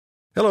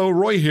Hello,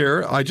 Roy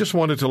here. I just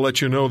wanted to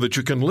let you know that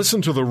you can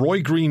listen to The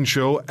Roy Green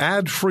Show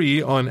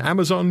ad-free on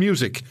Amazon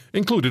Music,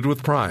 included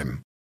with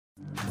Prime.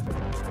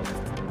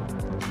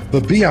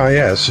 The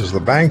BIS is the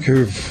Bank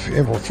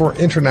for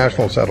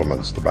International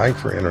Settlements, the Bank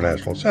for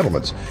International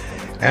Settlements.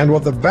 And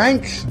what the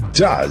bank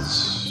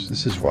does,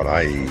 this is what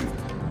I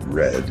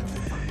read,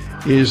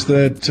 is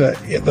that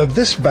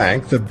this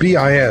bank, the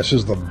BIS,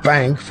 is the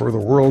bank for the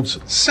world's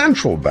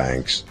central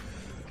banks,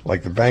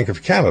 like the Bank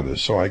of Canada.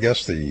 So I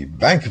guess the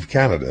Bank of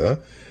Canada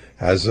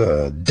has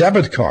a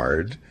debit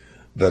card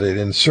that it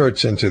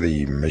inserts into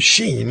the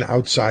machine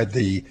outside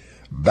the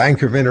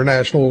Bank of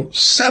International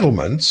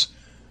Settlements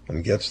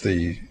and gets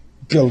the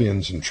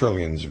billions and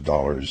trillions of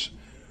dollars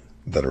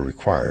that are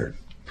required.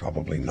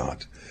 Probably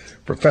not.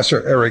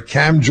 Professor Eric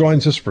Kam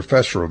joins us,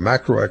 professor of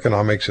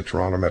macroeconomics at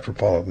Toronto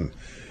Metropolitan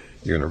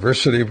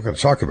University. We're going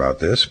to talk about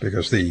this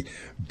because the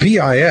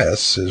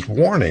BIS is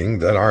warning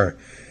that our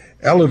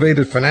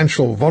elevated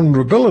financial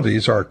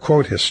vulnerabilities are,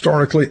 quote,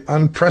 historically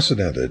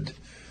unprecedented.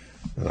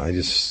 And I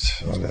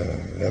just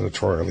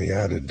editorially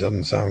added,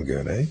 doesn't sound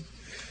good, eh?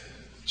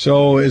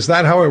 So is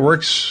that how it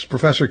works,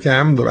 Professor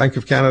Kam? The Bank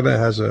of Canada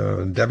has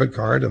a debit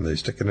card and they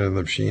stick it in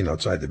the machine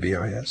outside the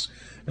BIS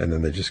and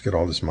then they just get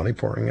all this money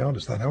pouring out?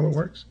 Is that how it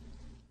works?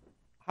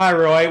 Hi,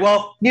 Roy.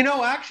 Well,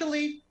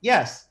 actually,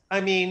 yes.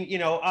 I mean,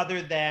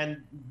 other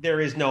than there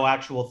is no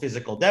actual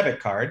physical debit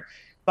card.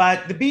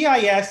 But the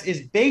BIS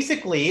is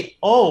basically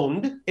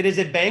owned. It is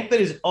a bank that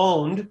is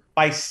owned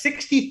by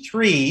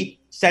 63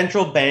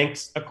 central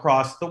banks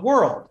across the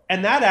world.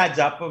 And that adds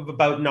up of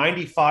about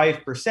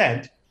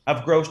 95%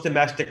 of gross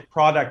domestic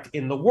product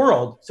in the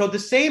world. So the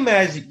same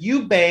as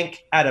you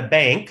bank at a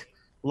bank,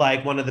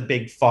 like one of the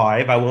big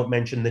five, I won't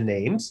mention the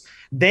names,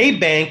 they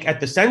bank at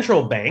the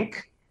central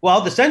bank.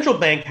 Well, the central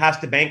bank has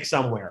to bank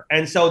somewhere.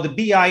 And so the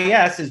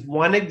BIS is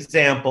one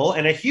example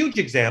and a huge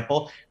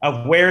example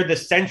of where the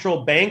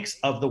central banks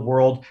of the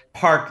world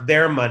park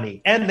their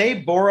money. And they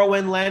borrow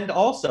and lend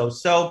also.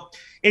 So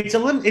it's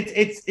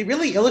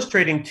really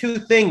illustrating two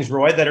things,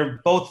 Roy, that are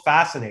both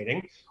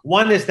fascinating.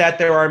 One is that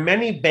there are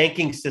many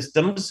banking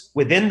systems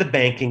within the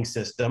banking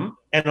system,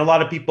 and a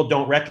lot of people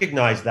don't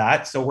recognize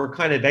that. So we're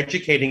kind of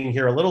educating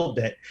here a little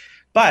bit.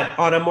 But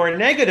on a more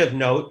negative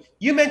note,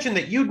 you mentioned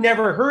that you'd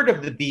never heard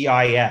of the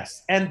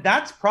BIS, and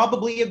that's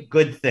probably a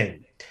good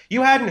thing.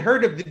 You hadn't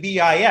heard of the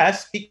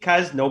BIS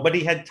because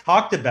nobody had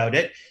talked about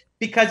it,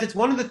 because it's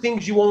one of the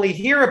things you only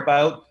hear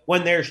about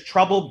when there's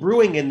trouble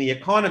brewing in the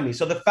economy.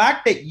 So the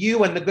fact that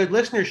you and the good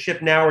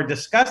listenership now are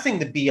discussing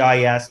the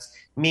BIS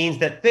means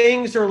that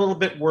things are a little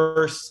bit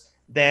worse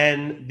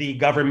than the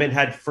government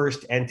had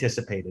first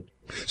anticipated.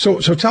 So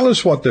tell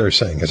us what they're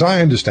saying. As I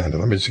understand it,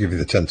 let me just give you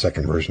the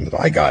 10-second version that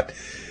I got.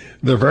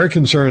 They're very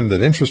concerned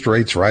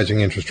that rising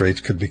interest rates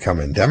could become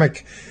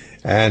endemic,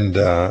 and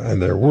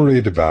they're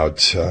worried about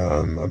just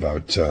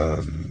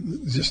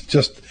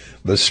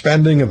the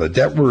spending and the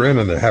debt we're in,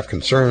 and they have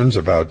concerns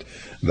about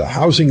the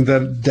housing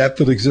debt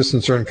that exists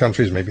in certain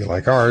countries, maybe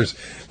like ours.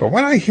 But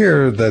when I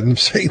hear them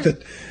say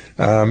that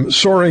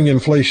soaring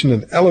inflation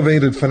and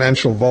elevated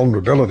financial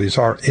vulnerabilities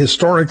are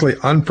historically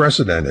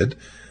unprecedented,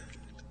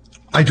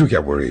 I do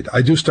get worried.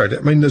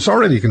 It's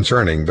already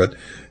concerning, but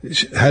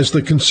has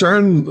the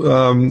concern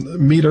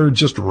meter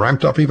just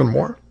ramped up even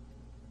more?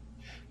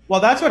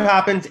 Well, that's what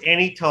happens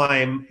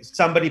anytime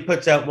somebody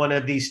puts out one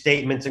of these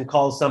statements and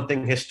calls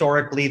something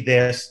historically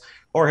this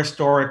or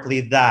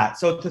historically that.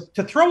 So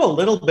to throw a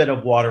little bit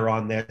of water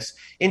on this,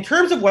 in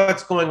terms of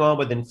what's going on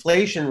with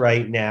inflation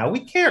right now,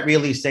 we can't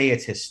really say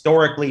it's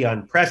historically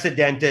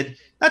unprecedented.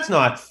 That's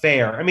not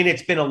fair. I mean,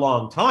 it's been a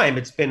long time.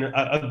 It's been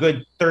a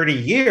good 30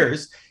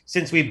 years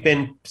since we've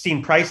been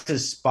seeing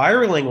prices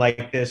spiraling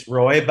like this,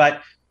 Roy.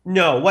 But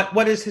no,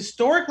 what is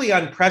historically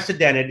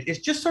unprecedented is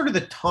just sort of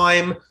the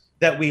time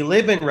that we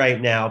live in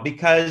right now,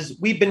 because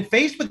we've been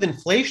faced with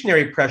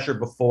inflationary pressure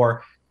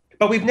before,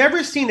 but we've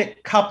never seen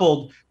it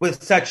coupled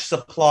with such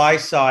supply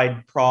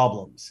side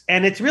problems.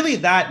 And it's really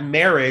that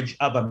marriage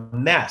of a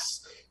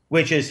mess,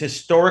 which is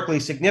historically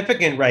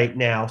significant right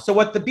now. So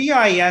what the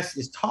BIS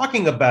is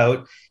talking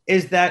about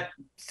is that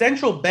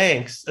central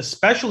banks,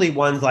 especially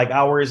ones like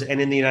ours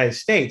and in the United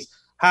States,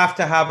 have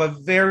to have a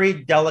very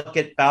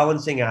delicate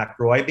balancing act,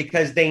 Roy,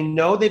 because they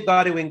know they've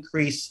got to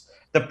increase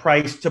the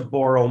price to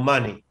borrow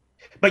money.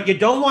 But you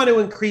don't want to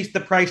increase the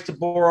price to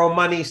borrow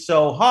money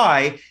so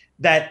high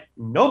that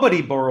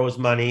nobody borrows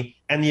money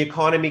and the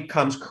economy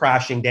comes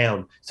crashing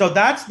down. So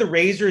that's the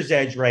razor's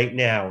edge right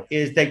now,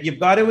 is that you've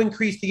got to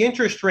increase the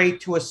interest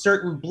rate to a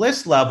certain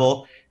bliss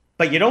level,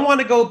 but you don't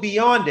want to go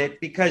beyond it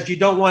because you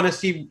don't want to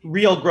see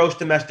real gross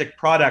domestic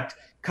product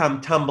come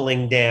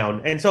tumbling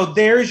down. And so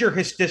there's your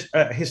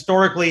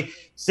historically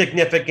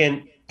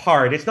significant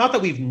part. It's not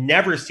that we've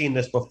never seen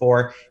this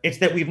before. It's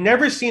that we've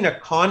never seen a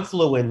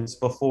confluence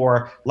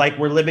before like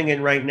we're living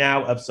in right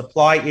now of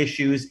supply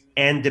issues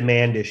and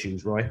demand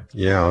issues, Roy.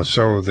 Yeah,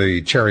 so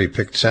the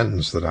cherry-picked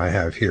sentence that I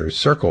have here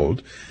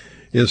circled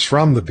is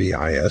from the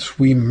BIS.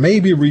 We may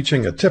be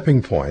reaching a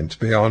tipping point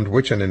beyond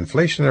which an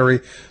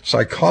inflationary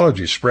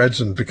psychology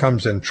spreads and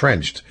becomes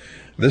entrenched.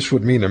 this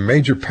would mean a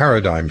major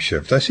paradigm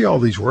shift. I see all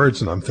these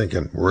words and I'm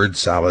thinking, word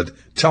salad.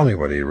 Tell me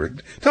what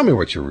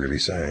you're really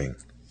saying.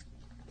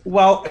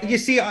 Well, you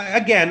see,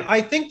 again,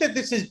 I think that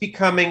this is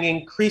becoming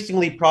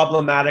increasingly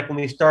problematic when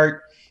we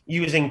start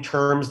using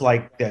terms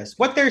like this.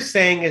 What they're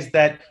saying is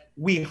that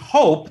we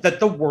hope that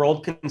the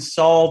world can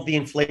solve the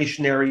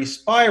inflationary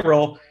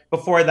spiral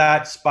before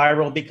that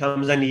spiral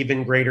becomes an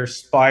even greater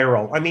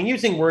spiral. I mean,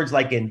 using words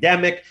like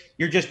endemic,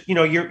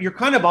 you're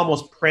kind of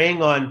almost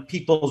preying on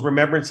people's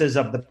remembrances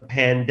of the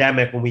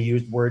pandemic when we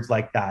use words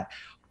like that.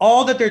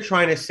 All that they're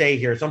trying to say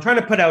here, so I'm trying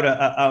to put out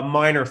a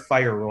minor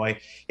fire, Roy,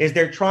 is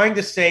they're trying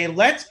to say,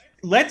 let's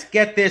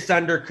get this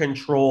under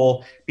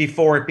control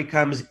before it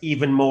becomes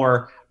even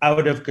more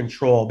out of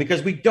control,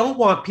 because we don't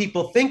want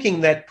people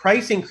thinking that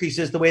price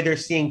increases the way they're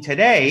seeing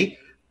today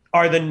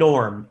are the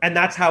norm. And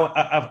that's how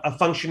a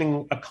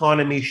functioning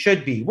economy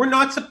should be. We're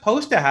not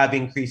supposed to have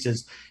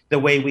increases the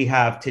way we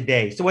have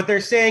today. So what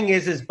they're saying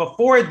is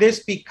before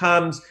this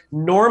becomes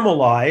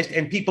normalized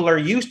and people are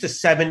used to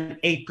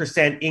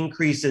 7-8%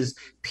 increases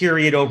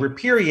period over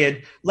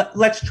period,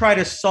 let's try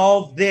to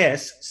solve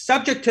this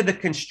subject to the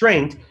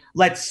constraint.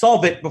 Let's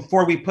solve it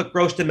before we put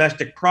gross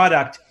domestic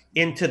product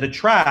into the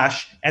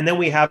trash. And then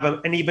we have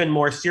an even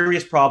more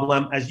serious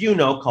problem, as you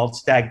know, called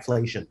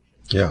stagflation.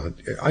 Yeah,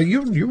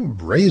 you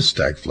raised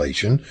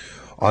stagflation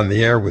on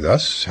the air with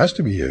us. Has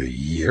to be a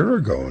year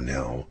ago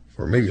now,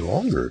 or maybe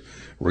longer,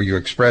 where you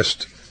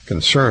expressed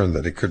concern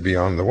that it could be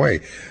on the way.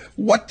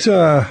 What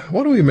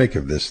do we make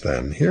of this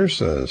then?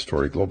 Here's a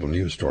story, Global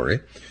News story,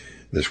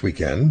 this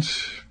weekend,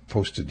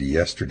 posted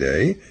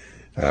yesterday,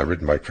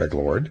 written by Craig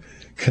Lord.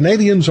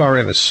 Canadians are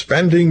in a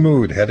spending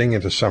mood heading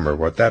into summer.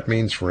 What that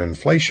means for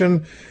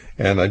inflation.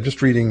 And I'm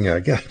just reading,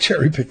 again,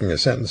 cherry-picking a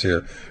sentence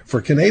here.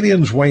 For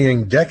Canadians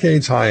weighing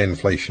decades-high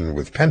inflation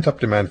with pent-up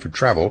demand for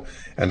travel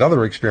and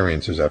other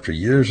experiences after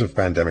years of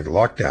pandemic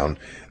lockdown,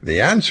 the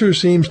answer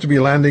seems to be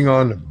landing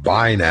on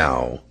buy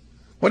now.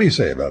 What do you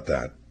say about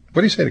that?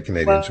 What do you say to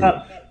Canadians who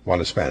want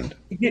to spend?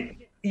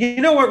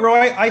 You know what,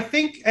 Roy? I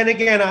think, and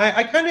again,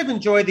 I kind of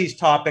enjoy these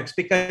topics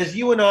because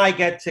you and I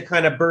get to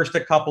kind of burst a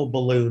couple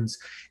balloons.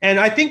 And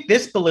I think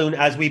this balloon,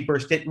 as we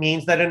burst it,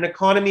 means that an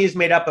economy is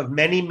made up of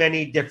many,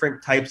 many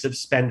different types of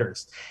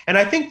spenders. And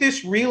I think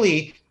this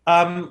really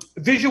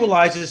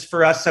visualizes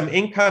for us some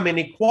income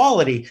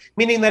inequality,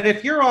 meaning that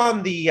if you're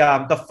on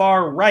the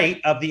far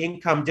right of the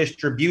income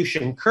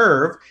distribution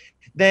curve,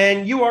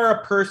 then you are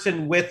a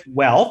person with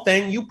wealth,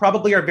 and you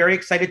probably are very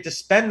excited to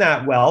spend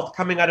that wealth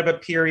coming out of a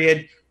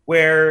period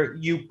where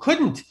you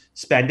couldn't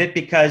spend it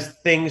because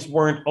things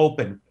weren't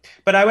open.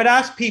 But I would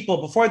ask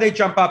people before they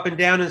jump up and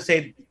down and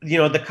say,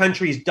 the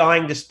country's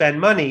dying to spend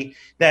money,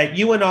 that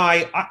you and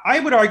I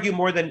would argue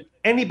more than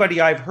anybody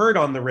I've heard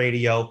on the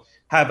radio,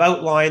 have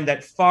outlined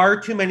that far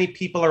too many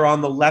people are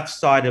on the left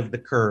side of the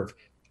curve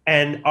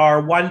and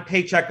are one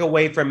paycheck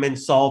away from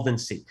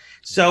insolvency.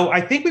 So I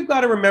think we've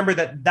got to remember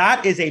that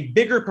that is a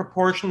bigger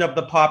proportion of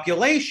the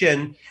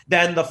population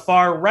than the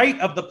far right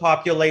of the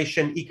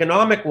population,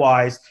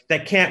 economic-wise,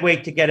 that can't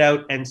wait to get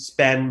out and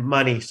spend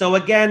money. So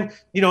again,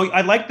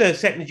 I like the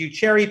sentence you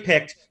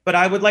cherry-picked, but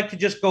I would like to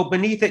just go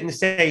beneath it and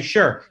say,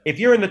 sure, if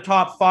you're in the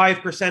top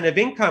 5% of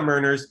income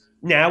earners,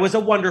 now is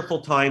a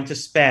wonderful time to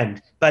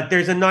spend. But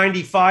there's a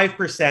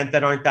 95%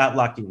 that aren't that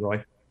lucky,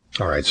 Roy.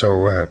 All right,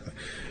 so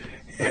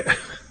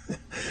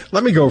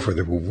let me go for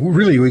the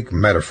really weak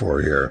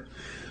metaphor here.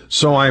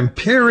 So I'm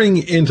peering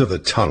into the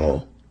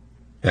tunnel,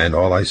 and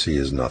all I see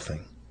is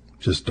nothing,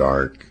 just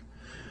dark.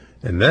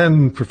 And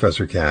then,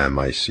 Professor Cam,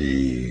 I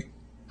see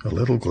a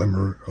little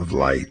glimmer of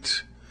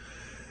light.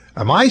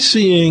 Am I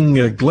seeing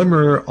a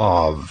glimmer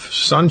of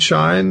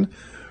sunshine,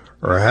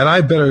 or had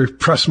I better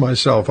press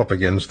myself up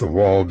against the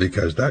wall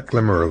because that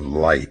glimmer of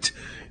light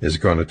is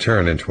going to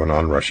turn into an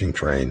onrushing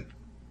train,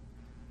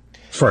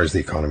 as far as the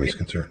economy is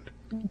concerned?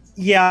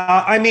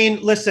 Yeah, I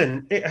mean,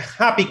 listen,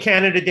 happy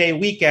Canada Day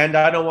weekend.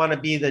 I don't want to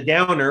be the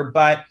downer,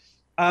 but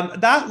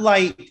that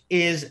light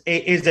is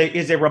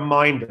a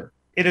reminder.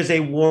 It is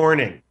a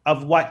warning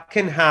of what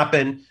can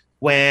happen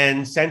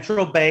when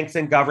central banks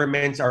and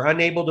governments are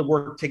unable to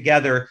work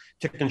together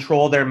to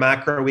control their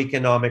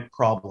macroeconomic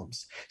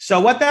problems. So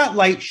what that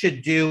light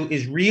should do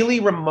is really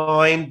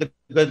remind the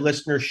good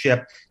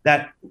listenership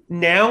that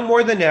now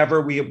more than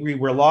ever, we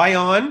rely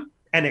on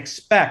and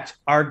expect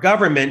our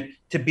government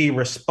to be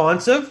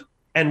responsive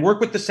and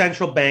work with the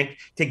central bank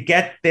to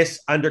get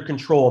this under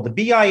control. The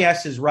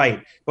BIS is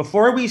right.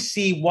 Before we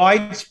see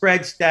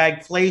widespread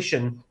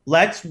stagflation,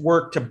 let's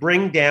work to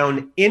bring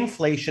down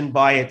inflation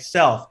by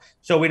itself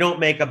so we don't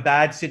make a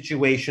bad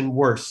situation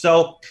worse.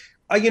 So,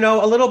 a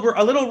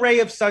little ray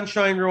of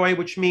sunshine, Roy,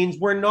 which means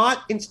we're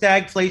not in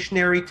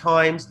stagflationary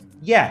times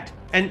yet.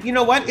 And you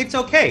know what? It's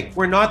okay.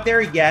 We're not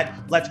there yet.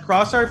 Let's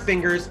cross our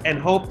fingers and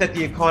hope that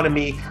the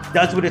economy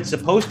does what it's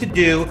supposed to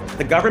do,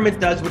 the government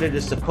does what it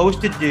is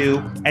supposed to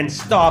do, and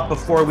stop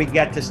before we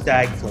get to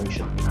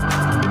stagflation.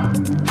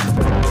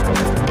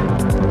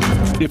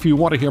 If you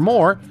want to hear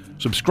more,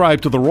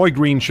 subscribe to The Roy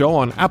Green Show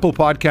on Apple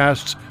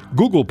Podcasts,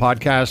 Google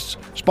Podcasts,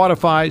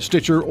 Spotify,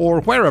 Stitcher,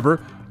 or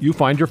wherever you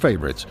find your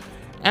favorites.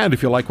 And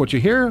if you like what you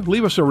hear,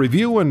 leave us a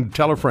review and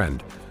tell a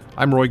friend.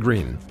 I'm Roy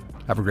Green.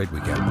 Have a great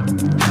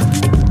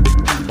weekend.